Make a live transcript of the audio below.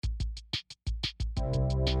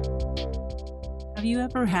Have you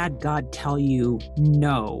ever had God tell you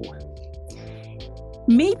no?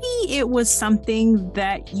 Maybe it was something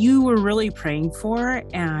that you were really praying for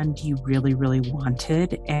and you really, really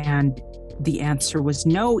wanted, and the answer was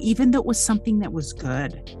no, even though it was something that was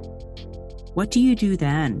good. What do you do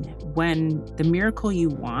then when the miracle you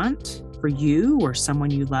want for you or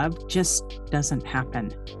someone you love just doesn't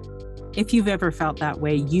happen? If you've ever felt that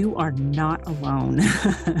way, you are not alone.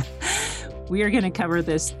 We are going to cover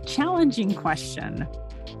this challenging question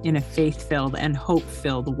in a faith-filled and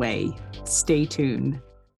hope-filled way. Stay tuned.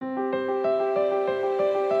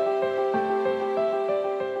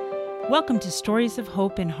 Welcome to Stories of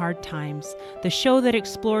Hope in Hard Times, the show that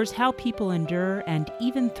explores how people endure and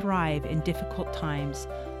even thrive in difficult times,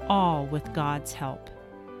 all with God's help.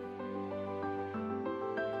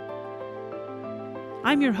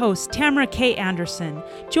 I'm your host, Tamara K. Anderson.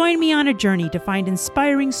 Join me on a journey to find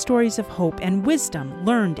inspiring stories of hope and wisdom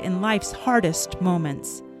learned in life's hardest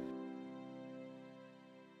moments.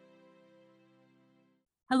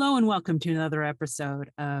 Hello and welcome to another episode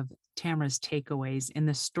of Tamara's Takeaways in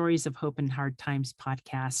the Stories of Hope in Hard Times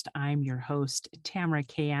podcast. I'm your host, Tamara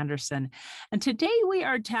K. Anderson, and today we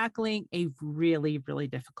are tackling a really, really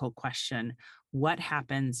difficult question. What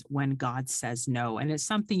happens when God says no? And it's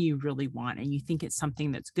something you really want, and you think it's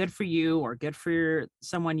something that's good for you or good for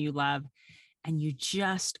someone you love, and you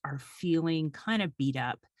just are feeling kind of beat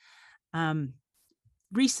up.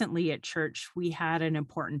 Recently at church, we had an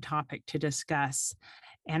important topic to discuss,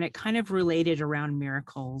 and it kind of related around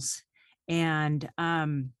miracles. And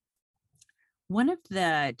one of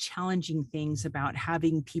the challenging things about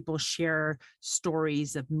having people share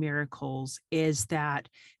stories of miracles is that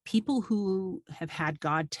people who have had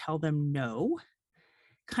God tell them no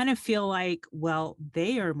kind of feel like, well,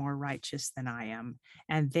 they are more righteous than I am,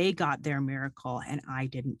 and they got their miracle and I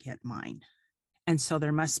didn't get mine. And so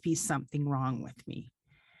there must be something wrong with me.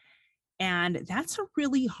 And that's a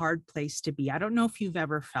really hard place to be. I don't know if you've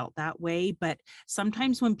ever felt that way, but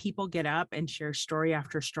sometimes when people get up and share story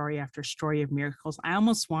after story after story of miracles, I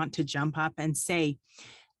almost want to jump up and say,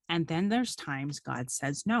 and then there's times God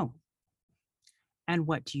says no. And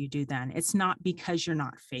what do you do then? It's not because you're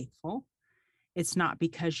not faithful. It's not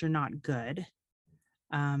because you're not good.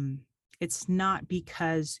 It's not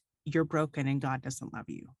because you're broken and God doesn't love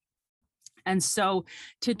you. And so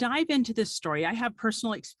to dive into this story, I have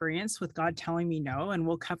personal experience with God telling me no, and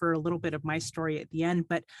we'll cover a little bit of my story at the end,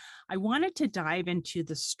 but I wanted to dive into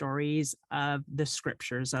the stories of the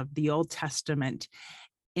scriptures of the Old Testament,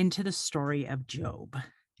 into the story of Job,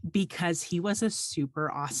 because he was a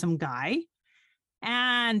super awesome guy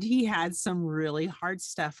and he had some really hard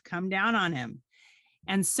stuff come down on him.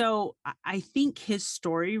 And so I think his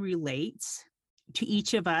story relates to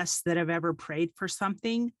each of us that have ever prayed for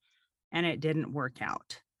something and it didn't work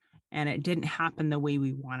out, and it didn't happen the way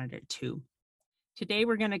we wanted it to. Today,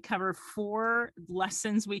 we're going to cover 4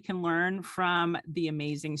 lessons we can learn from the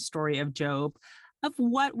amazing story of Job of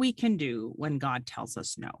what we can do when God tells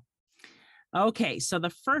us no. Okay, so the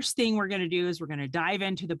first thing we're going to do is we're going to dive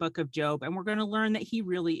into the book of Job, and we're going to learn that he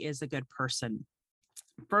really is a good person.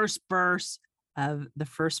 First verse of the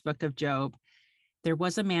first book of Job: there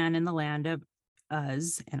was a man in the land of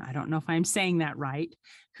Uz, and I don't know if I'm saying that right,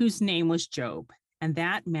 whose name was Job. And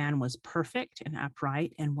that man was perfect and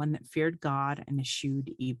upright and one that feared God and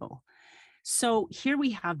eschewed evil. So here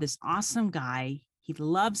we have this awesome guy. He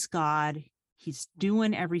loves God. He's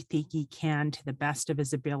doing everything he can to the best of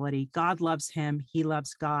his ability. God loves him. He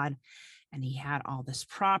loves God. And he had all this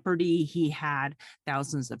property. He had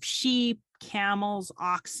thousands of sheep, camels,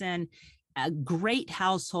 oxen, a great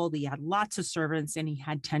household. He had lots of servants, and he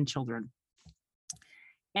had 10 children.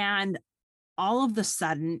 And all of a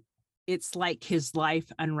sudden, it's like his life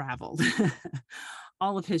unraveled.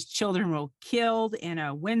 All of his children were killed in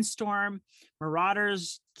a windstorm.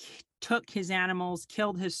 Marauders took his animals,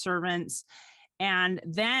 killed his servants, and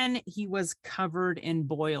then he was covered in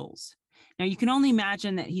boils. Now, you can only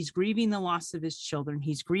imagine that he's grieving the loss of his children.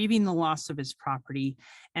 He's grieving the loss of his property.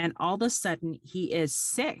 And all of a sudden, he is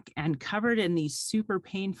sick and covered in these super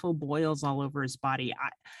painful boils all over his body.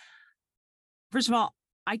 First of all,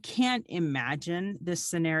 I can't imagine this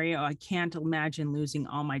scenario. I can't imagine losing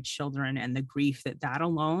all my children and the grief that that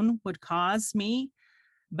alone would cause me.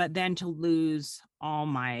 But then to lose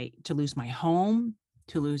my home,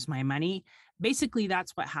 to lose my money, basically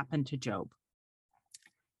that's what happened to Job.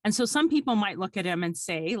 And so some people might look at him and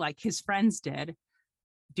say, like his friends did,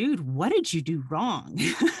 dude, what did you do wrong?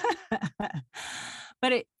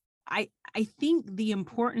 But I think the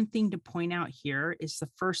important thing to point out here is the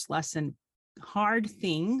first lesson: hard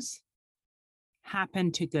things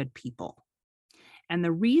happen to good people. And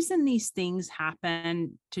the reason these things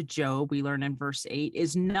happen to Job, we learn in verse 8,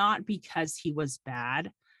 is not because he was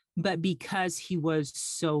bad, but because he was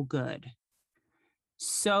so good.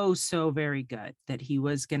 So very good that he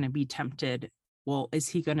was going to be tempted. Well, is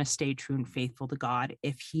he going to stay true and faithful to God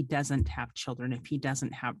if he doesn't have children, if he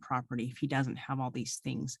doesn't have property, if he doesn't have all these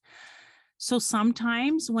things? So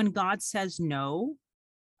sometimes when God says no,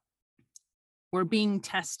 we're being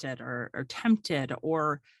tested or tempted,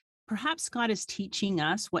 or perhaps God is teaching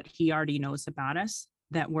us what he already knows about us,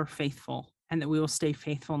 that we're faithful and that we will stay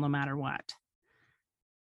faithful no matter what.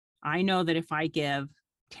 I know that if I give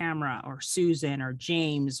Tamara or Susan or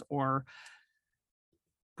James or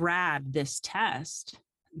Brad this test,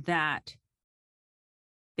 that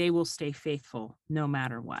they will stay faithful no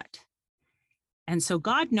matter what. And so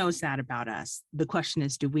God knows that about us. The question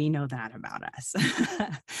is, do we know that about us?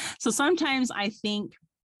 So sometimes I think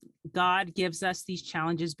God gives us these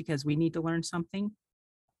challenges because we need to learn something.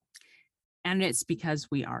 And it's because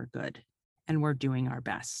we are good and we're doing our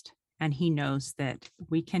best. And he knows that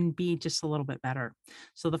we can be just a little bit better.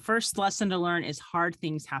 So the first lesson to learn is hard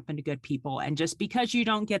things happen to good people. And just because you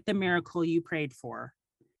don't get the miracle you prayed for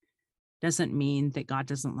doesn't mean that God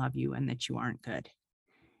doesn't love you and that you aren't good.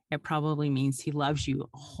 It probably means he loves you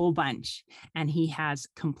a whole bunch and he has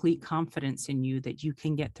complete confidence in you that you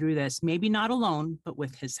can get through this, maybe not alone, but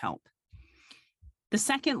with his help. The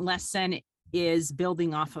second lesson is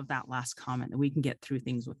building off of that last comment, that we can get through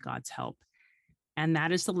things with God's help. And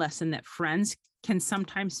that is the lesson that friends can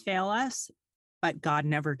sometimes fail us, but God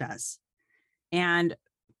never does. And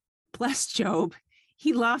bless Job,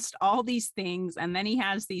 he lost all these things. And then he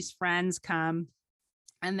has these friends come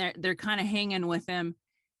and they're kind of hanging with him.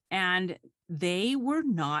 And they were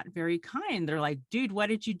not very kind. They're like, dude, what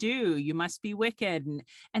did you do? You must be wicked.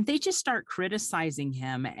 And they just start criticizing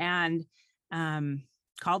him and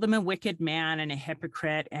called him a wicked man and a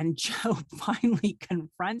hypocrite. And Job finally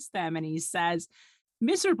confronts them and he says,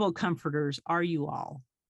 miserable comforters are you all.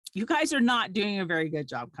 You guys are not doing a very good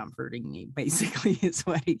job comforting me, basically, is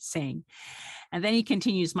what he's saying. And then he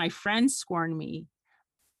continues, my friends scorn me,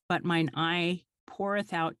 but mine eye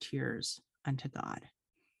poureth out tears unto God.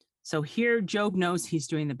 So here Job knows he's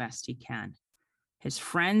doing the best he can. His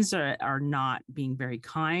friends are not being very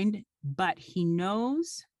kind, but he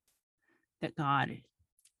knows that God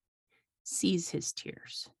sees his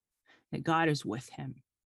tears, that God is with him.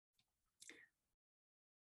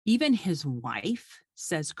 Even his wife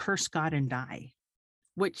says, curse God and die,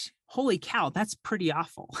 which, holy cow, that's pretty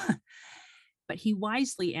awful. But he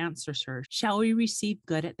wisely answers her, shall we receive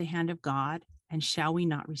good at the hand of God, and shall we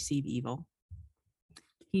not receive evil?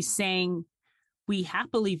 He's saying, we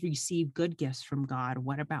happily receive good gifts from God.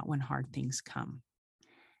 What about when hard things come?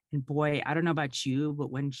 And boy, I don't know about you, but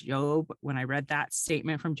when I read that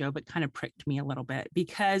statement from Job, it kind of pricked me a little bit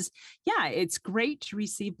because, yeah, it's great to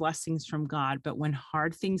receive blessings from God, but when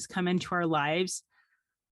hard things come into our lives,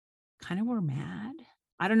 kind of we're mad.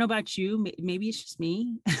 I don't know about you. Maybe it's just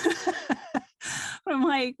me. I'm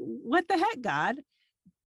like, what the heck, God?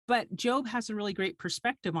 But Job has a really great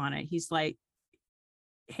perspective on it. He's like,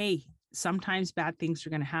 hey, sometimes bad things are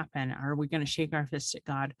going to happen. Are we going to shake our fist at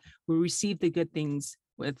God? We receive the good things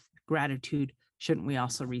with gratitude. Shouldn't we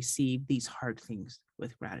also receive these hard things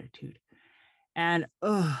with gratitude? And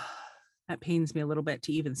that pains me a little bit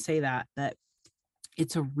to even say that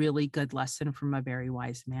it's a really good lesson from a very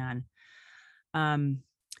wise man.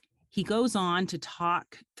 He goes on to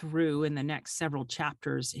talk through in the next several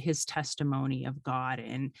chapters his testimony of God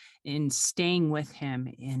and in staying with him,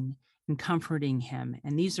 in comforting him.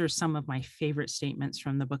 And these are some of my favorite statements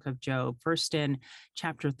from the book of Job. First, in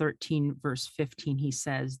chapter 13, verse 15, he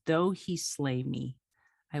says, though he slay me,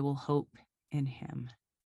 I will hope in him.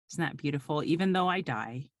 Isn't that beautiful? Even though I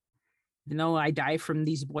die from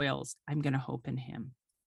these boils, I'm going to hope in him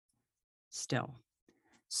still.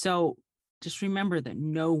 So just remember that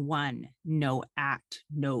no one, no act,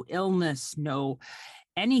 no illness, no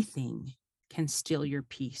anything can steal your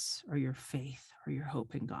peace or your faith or your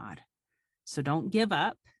hope in God. So don't give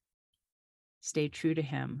up, stay true to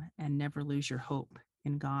him, and never lose your hope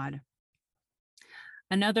in God.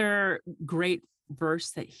 Another great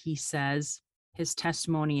verse that he says, his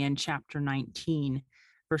testimony in chapter 19,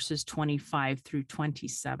 verses 25 through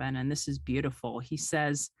 27, and this is beautiful. He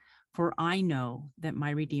says, for I know that my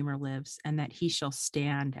Redeemer lives, and that he shall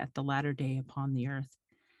stand at the latter day upon the earth.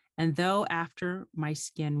 And though after my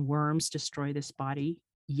skin worms destroy this body,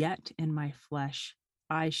 yet in my flesh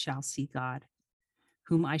I shall see God,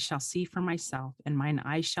 whom I shall see for myself, and mine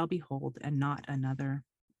eyes shall behold, and not another.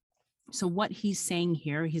 So what he's saying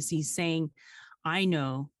here is he's saying, I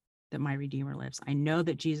know that my Redeemer lives. I know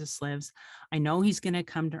that Jesus lives. I know he's going to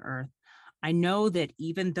come to earth. I know that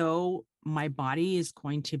even though my body is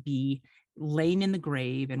going to be laying in the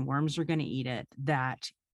grave and worms are going to eat it,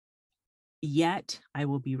 that yet I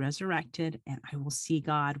will be resurrected and I will see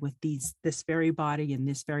God with this very body and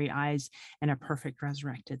this very eyes in a perfect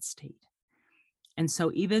resurrected state. And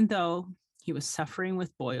so even though he was suffering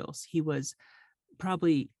with boils, he was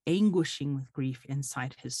probably anguishing with grief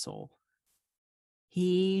inside his soul.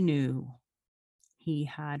 He knew, he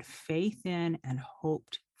had faith in and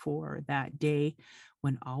hoped for that day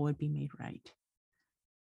when all would be made right,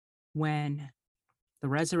 when the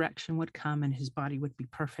resurrection would come and his body would be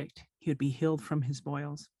perfect. He would be healed from his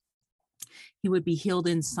boils. He would be healed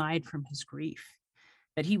inside from his grief,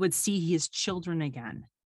 that he would see his children again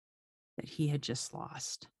that he had just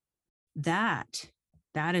lost. That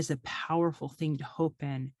is a powerful thing to hope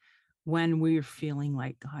in when we're feeling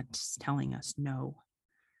like God's telling us no.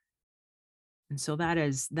 And so that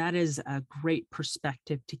is a great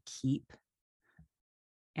perspective to keep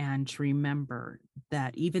and to remember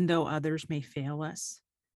that even though others may fail us,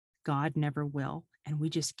 God never will. And we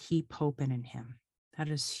just keep hoping in him. That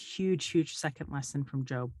is huge, huge second lesson from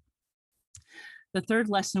Job. The third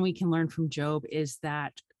lesson we can learn from Job is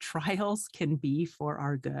that trials can be for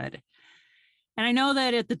our good. And I know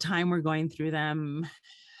that at the time we're going through them,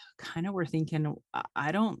 kind of we're thinking,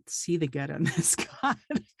 I don't see the good in this, God.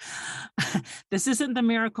 This isn't the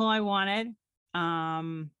miracle I wanted.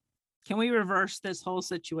 Can we reverse this whole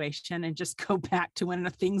situation and just go back to when the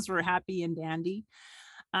things were happy and dandy?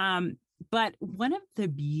 But one of the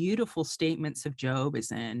beautiful statements of Job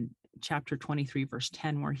is in chapter 23, verse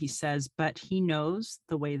 10, where he says, "But he knows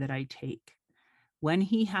the way that I take. When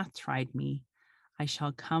he hath tried me, I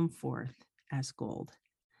shall come forth as gold."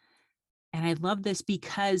 And I love this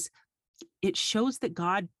because it shows that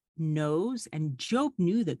God knows, and Job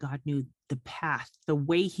knew that God knew the path, the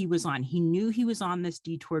way he was on. He knew he was on this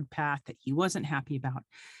detoured path that he wasn't happy about.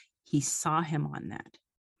 He saw him on that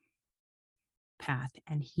path,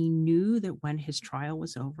 and he knew that when his trial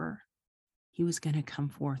was over, he was going to come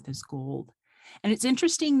forth as gold. And it's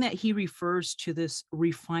interesting that he refers to this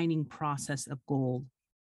refining process of gold,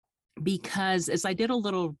 because as I did a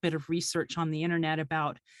little bit of research on the internet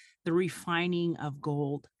about the refining of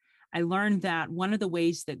gold, I learned that one of the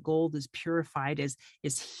ways that gold is purified is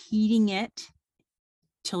heating it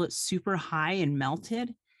till it's super high and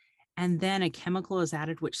melted. And then a chemical is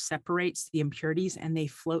added which separates the impurities and they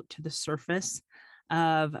float to the surface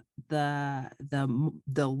of the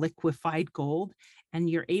liquefied gold, and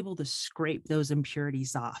you're able to scrape those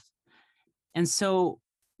impurities off. And so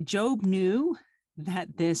Job knew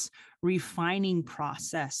that this refining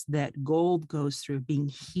process that gold goes through, being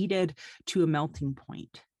heated to a melting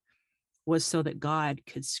point, was so that God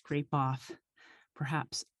could scrape off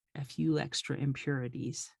perhaps a few extra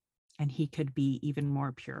impurities and he could be even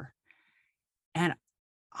more pure. And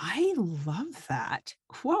I love that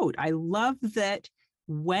quote. I love that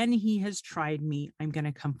when he has tried me, I'm going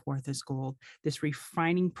to come forth as gold. This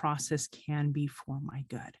refining process can be for my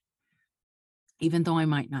good, even though I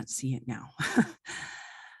might not see it now.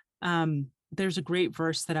 There's a great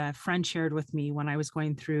verse that a friend shared with me when I was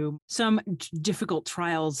going through some difficult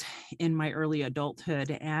trials in my early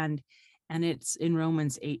adulthood. And it's in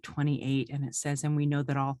Romans 8:28. And it says, "And we know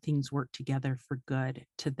that all things work together for good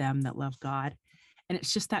to them that love God." And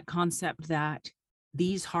it's just that concept that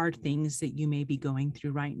these hard things that you may be going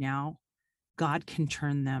through right now, God can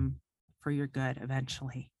turn them for your good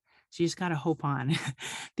eventually. So you just got to hope on.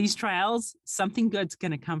 These trials, something good's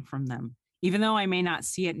going to come from them. Even though I may not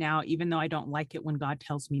see it now, even though I don't like it when God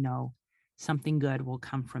tells me no, something good will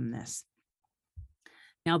come from this.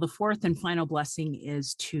 Now, the fourth and final blessing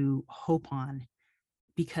is to hope on,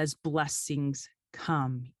 because blessings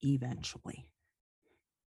come eventually.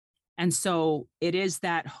 And so it is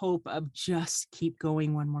that hope of just keep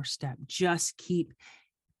going one more step, just keep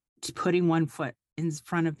putting one foot in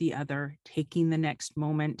front of the other, taking the next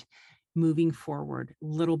moment, moving forward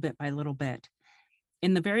little bit by little bit.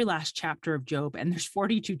 In the very last chapter of Job, and there's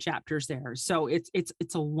 42 chapters there, so it's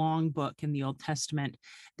a long book in the Old Testament.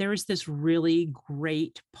 There is this really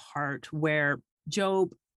great part where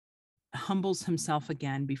Job humbles himself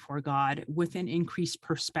again before God with an increased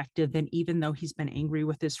perspective. And even though he's been angry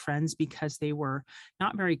with his friends because they were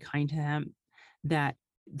not very kind to him, that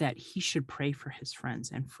he should pray for his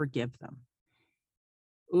friends and forgive them.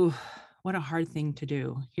 Ooh, what a hard thing to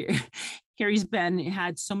do. Here he's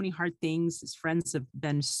had so many hard things. His friends have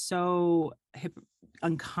been so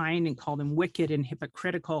unkind and called him wicked and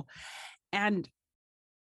hypocritical. And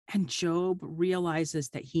Job realizes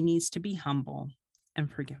that he needs to be humble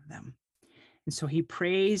and forgive them. And so he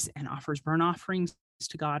prays and offers burnt offerings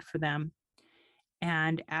to God for them.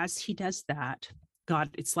 And as he does that,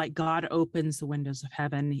 it's like God opens the windows of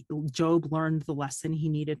heaven. Job learned the lesson he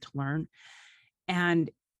needed to learn. And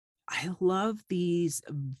I love these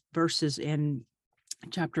verses in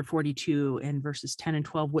chapter 42 and verses 10 and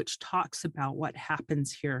 12, which talks about what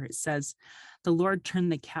happens here. It says, the Lord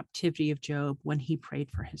turned the captivity of Job when he prayed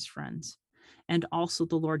for his friends. And also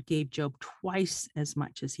the Lord gave Job twice as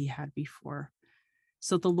much as he had before.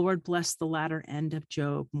 So the Lord blessed the latter end of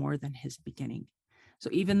Job more than his beginning. So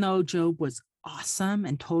even though Job was awesome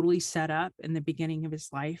and totally set up in the beginning of his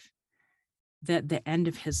life, that the end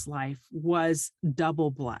of his life was double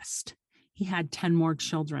blessed. He had 10 more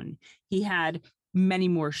children. He had many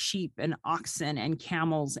more sheep and oxen and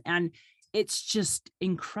camels. And it's just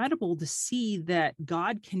incredible to see that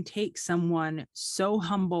God can take someone so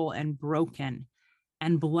humble and broken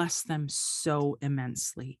and bless them so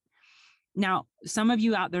immensely. Now, some of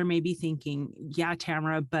you out there may be thinking, yeah,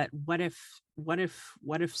 Tamara, but what if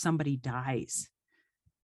somebody dies?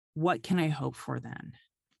 What can I hope for then?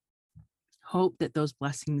 Hope that those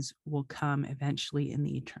blessings will come eventually in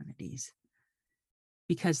the eternities,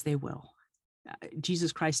 because they will.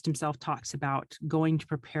 Jesus Christ himself talks about going to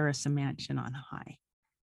prepare us a mansion on high.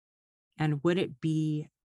 And would it be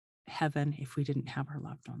heaven if we didn't have our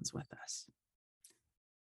loved ones with us?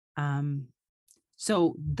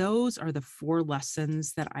 So those are the 4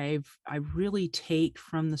 lessons that I really take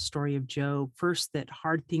from the story of Job. First, that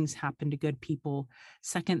hard things happen to good people.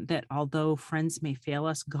 Second, that although friends may fail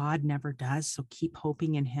us, God never does. So keep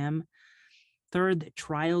hoping in him. Third, that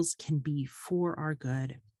trials can be for our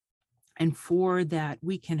good. And 4, that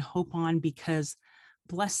we can hope on because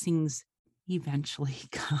blessings eventually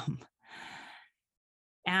come.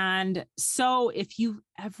 And so if you've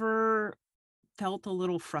ever felt a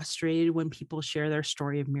little frustrated when people share their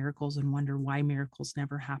story of miracles and wonder why miracles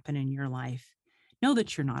never happen in your life, know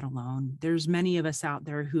that you're not alone. There's many of us out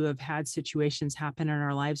there who have had situations happen in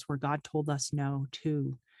our lives where God told us no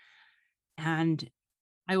too. And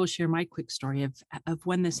I will share my quick story of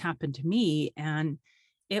when this happened to me. And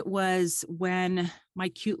it was when my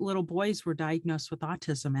cute little boys were diagnosed with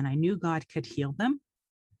autism, and I knew God could heal them,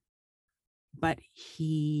 but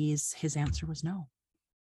his answer was no.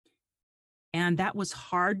 And that was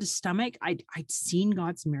hard to stomach. I'd seen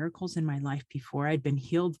God's miracles in my life before. I'd been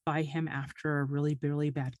healed by him after a really, really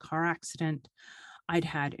bad car accident. I'd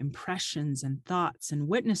had impressions and thoughts and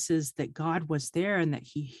witnesses that God was there and that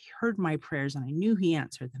he heard my prayers, and I knew he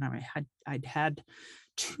answered them. I'd had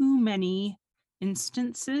too many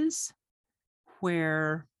instances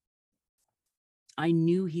where I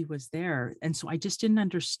knew he was there. And so I just didn't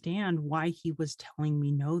understand why he was telling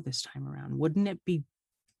me no this time around. Wouldn't it be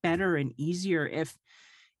better and easier if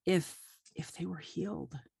they were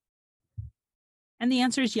healed? And the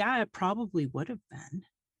answer is, yeah, it probably would have been.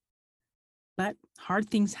 But hard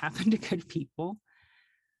things happen to good people.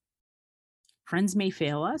 Friends may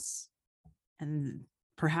fail us, and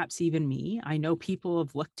perhaps even me. I know people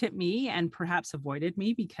have looked at me and perhaps avoided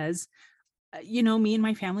me because, me and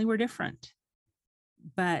my family were different.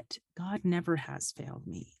 But God never has failed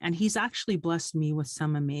me. And he's actually blessed me with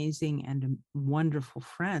some amazing and wonderful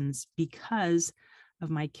friends because of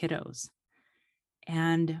my kiddos.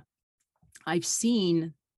 And I've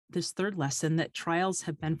seen this 3rd lesson, that trials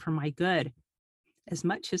have been for my good. As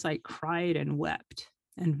much as I cried and wept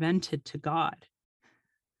and vented to God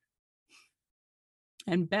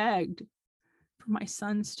and begged for my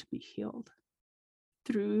sons to be healed,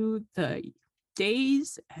 through the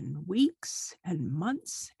days and weeks and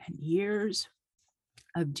months and years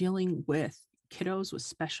of dealing with kiddos with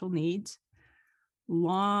special needs,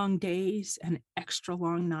 long days and extra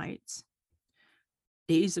long nights,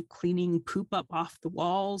 days of cleaning poop up off the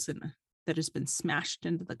walls and that has been smashed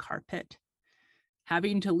into the carpet,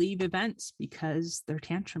 having to leave events because they're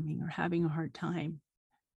tantruming or having a hard time.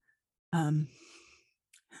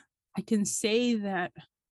 I can say that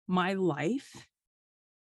my life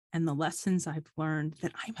and the lessons I've learned,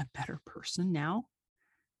 that I'm a better person now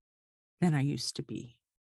than I used to be.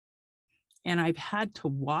 And I've had to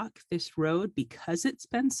walk this road because it's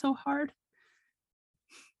been so hard,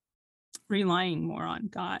 relying more on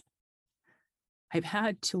God. I've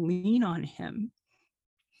had to lean on him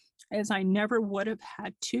as I never would have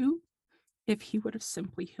had to if he would have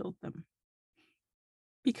simply healed them.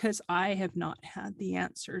 Because I have not had the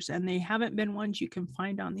answers, and they haven't been ones you can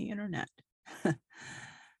find on the internet.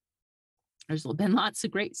 There's been lots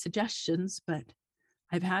of great suggestions, but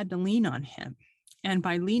I've had to lean on him. And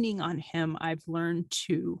by leaning on him, I've learned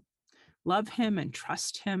to love him and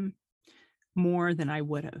trust him more than I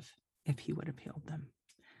would have if he would have healed them.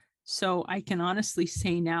 So I can honestly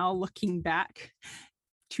say now, looking back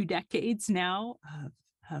 2 decades now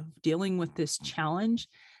of dealing with this challenge,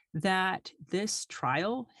 that this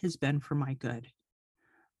trial has been for my good.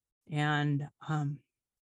 And I'm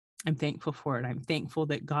thankful for it. I'm thankful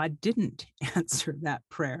that God didn't answer that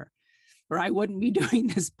prayer, or I wouldn't be doing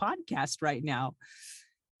this podcast right now,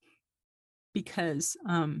 because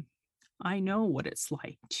I know what it's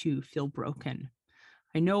like to feel broken.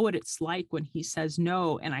 I know what it's like when he says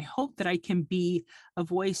no, and I hope that I can be a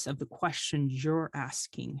voice of the questions you're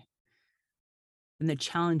asking and the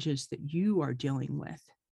challenges that you are dealing with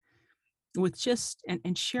just,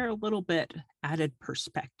 and share a little bit added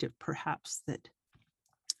perspective, perhaps, that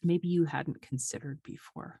maybe you hadn't considered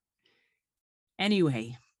before.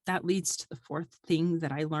 Anyway, that leads to the fourth thing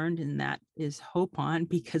that I learned, and that is hope on,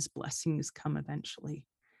 because blessings come eventually.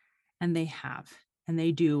 And they have, and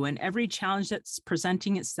they do. And every challenge that's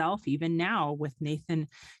presenting itself, even now with Nathan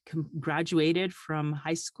graduated from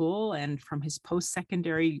high school and from his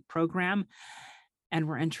post-secondary program, and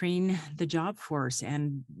we're entering the job force,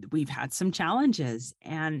 and we've had some challenges,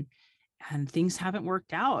 and things haven't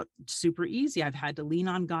worked out super easy. I've had to lean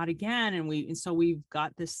on God again. And so we've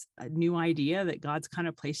got this new idea that God's kind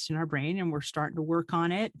of placed in our brain, and we're starting to work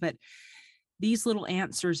on it. But these little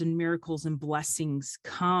answers and miracles and blessings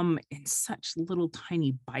come in such little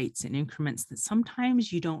tiny bites and increments that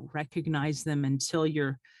sometimes you don't recognize them until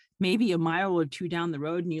you're maybe a mile or two down the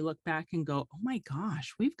road and you look back and go, oh my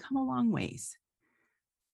gosh, we've come a long ways.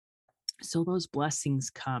 So those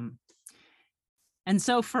blessings come. And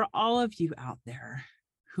so for all of you out there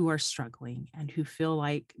who are struggling and who feel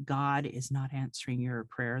like God is not answering your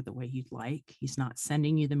prayer the way you'd like, he's not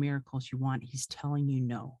sending you the miracles you want, he's telling you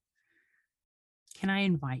no, can I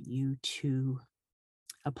invite you to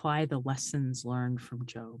apply the lessons learned from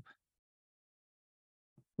Job?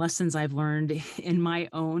 Lessons I've learned in my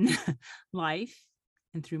own life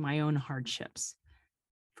and through my own hardships.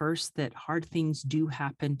 First, that hard things do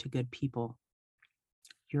happen to good people.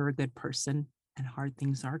 You're a good person, and hard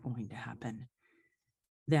things are going to happen.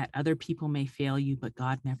 That other people may fail you, but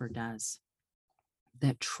God never does.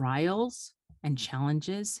 That trials and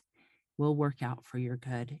challenges will work out for your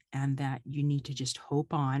good, and that you need to just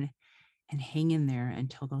hope on and hang in there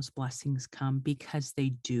until those blessings come, because they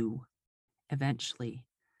do eventually.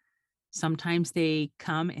 Sometimes they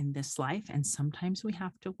come in this life, and sometimes we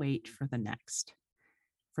have to wait for the next,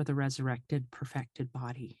 for the resurrected, perfected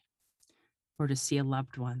body, or to see a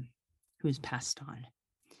loved one who has passed on.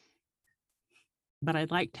 But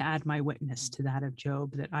I'd like to add my witness to that of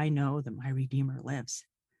Job, that I know that my Redeemer lives.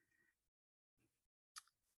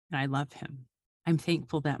 And I love him. I'm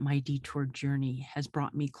thankful that my detour journey has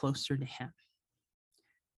brought me closer to him,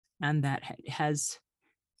 and that has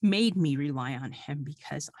made me rely on him,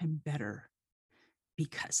 because I'm better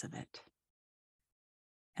because of it.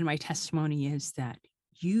 And my testimony is that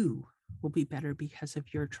you will be better because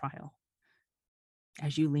of your trial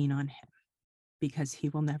as you lean on him, because he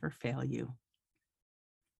will never fail you.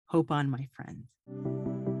 Hope on, my friends.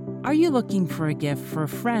 Are you looking for a gift for a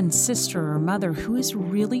friend, sister, or mother who is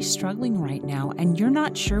really struggling right now and you're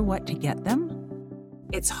not sure what to get them?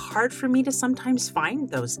 It's hard for me to sometimes find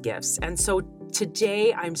those gifts. And so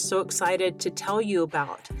today I'm so excited to tell you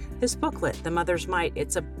about this booklet, The Mother's Might.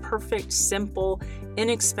 It's a perfect, simple,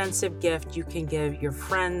 inexpensive gift you can give your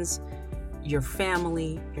friends, your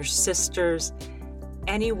family, your sisters,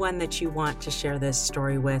 anyone that you want to share this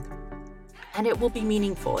story with. And it will be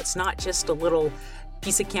meaningful. It's not just a little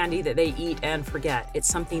piece of candy that they eat and forget. It's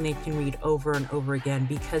something they can read over and over again,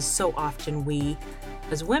 because so often we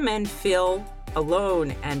as women feel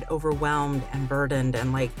alone and overwhelmed and burdened,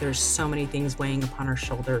 and like there's so many things weighing upon our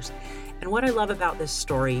shoulders. And what I love about this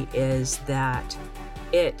story is that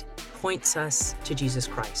it points us to Jesus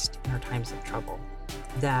Christ in our times of trouble,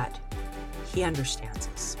 that he understands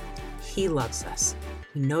us, he loves us,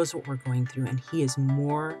 he knows what we're going through, and he is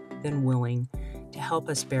more than willing to help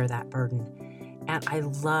us bear that burden. And I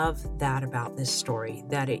love that about this story,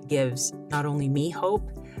 that it gives not only me hope,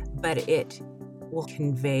 but it will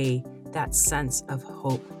convey that sense of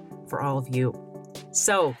hope for all of you.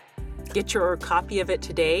 So get your copy of it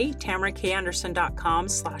today,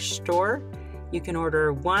 TamaraKAnderson.com/store. You can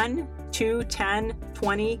order 1, 2, 10,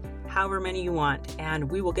 20, however many you want, and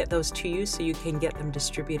we will get those to you so you can get them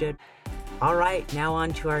distributed. All right, now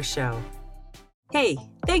on to our show. Hey,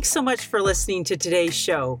 thanks so much for listening to today's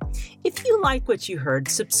show. If you like what you heard,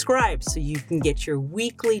 subscribe so you can get your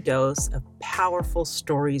weekly dose of powerful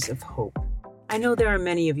stories of hope. I know there are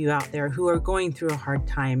many of you out there who are going through a hard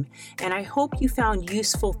time, and I hope you found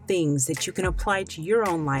useful things that you can apply to your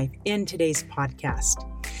own life in today's podcast.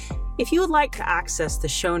 If you would like to access the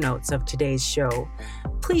show notes of today's show,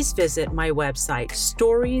 please visit my website,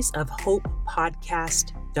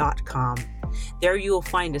 storiesofhopepodcast.com. There you will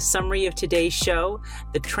find a summary of today's show,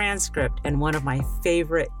 the transcript, and one of my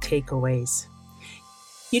favorite takeaways.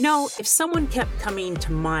 You know, if someone kept coming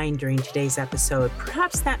to mind during today's episode,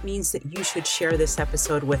 perhaps that means that you should share this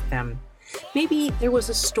episode with them. Maybe there was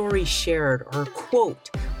a story shared or a quote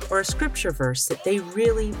or a scripture verse that they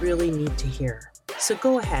really, really need to hear. So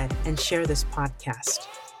go ahead and share this podcast.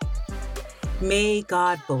 May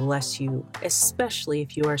God bless you, especially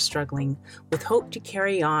if you are struggling with hope to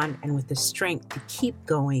carry on and with the strength to keep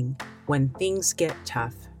going when things get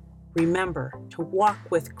tough. Remember to walk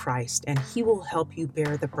with Christ and He will help you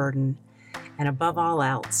bear the burden. And above all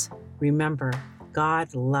else, remember,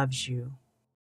 God loves you.